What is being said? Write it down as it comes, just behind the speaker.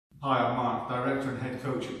Hi, I'm Mark, Director and Head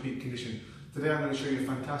Coach at Peak Condition. Today I'm going to show you a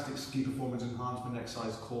fantastic ski performance enhancement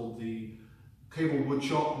exercise called the cable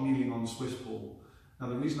woodshot kneeling on Swiss ball. Now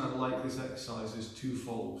the reason I like this exercise is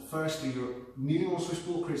twofold. Firstly, your kneeling on Swiss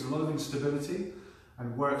ball creates a lot of instability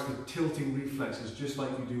and works the tilting reflexes just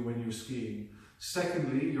like you do when you're skiing.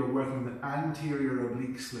 Secondly, you're working the anterior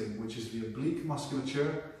oblique sling, which is the oblique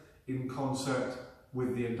musculature in concert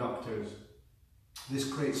with the adductors.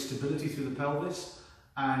 This creates stability through the pelvis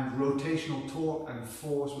and rotational torque and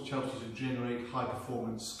force, which helps you to generate high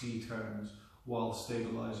performance ski turns while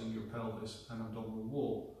stabilizing your pelvis and abdominal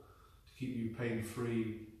wall to keep you pain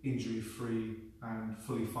free, injury free and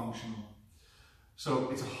fully functional. So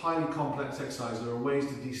it's a highly complex exercise. There are ways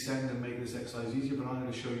to descend and make this exercise easier, but I'm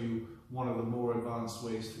going to show you one of the more advanced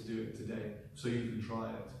ways to do it today so you can try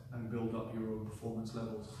it and build up your own performance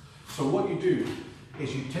levels. So what you do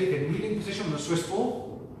is you take a kneeling position on the Swiss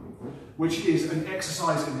ball, which is an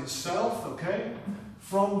exercise in itself, okay?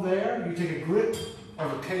 From there, you take a grip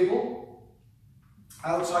of a cable,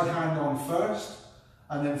 outside hand on first,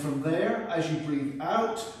 and then from there, as you breathe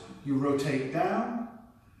out, you rotate down.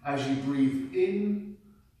 As you breathe in,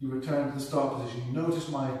 you return to the start position. Notice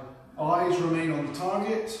my eyes remain on the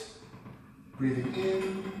target, breathing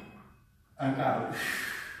in and out.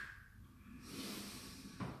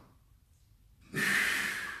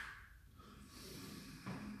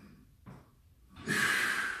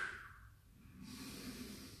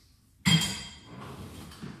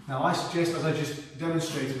 Now I suggest, as I just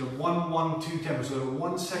demonstrated, a 1-1-2 tempo, so a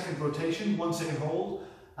 1 second rotation, 1 second hold,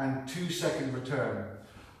 and 2 second return.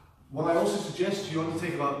 What I also suggest, you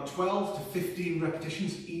undertake about 12 to 15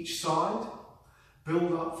 repetitions each side,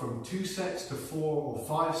 build up from 2 sets to 4 or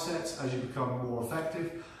 5 sets as you become more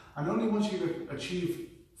effective, and only once you achieve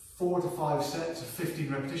 4 to 5 sets of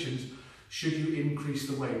 15 repetitions should you increase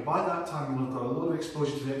the weight. By that time you will have got a lot of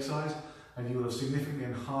exposure to the exercise and you will have significantly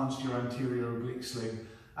enhanced your anterior oblique sling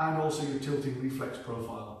and also your tilting reflex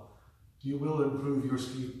profile. You will improve your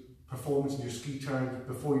ski performance and your ski turn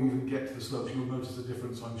before you even get to the slopes. You'll notice the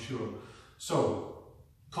difference, I'm sure. So,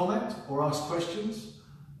 comment or ask questions,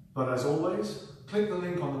 but as always, click the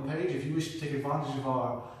link on the page if you wish to take advantage of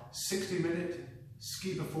our 60-minute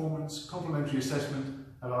ski performance complimentary assessment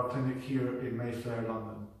at our clinic here in Mayfair,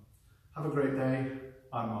 London. Have a great day.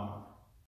 I'm Mark.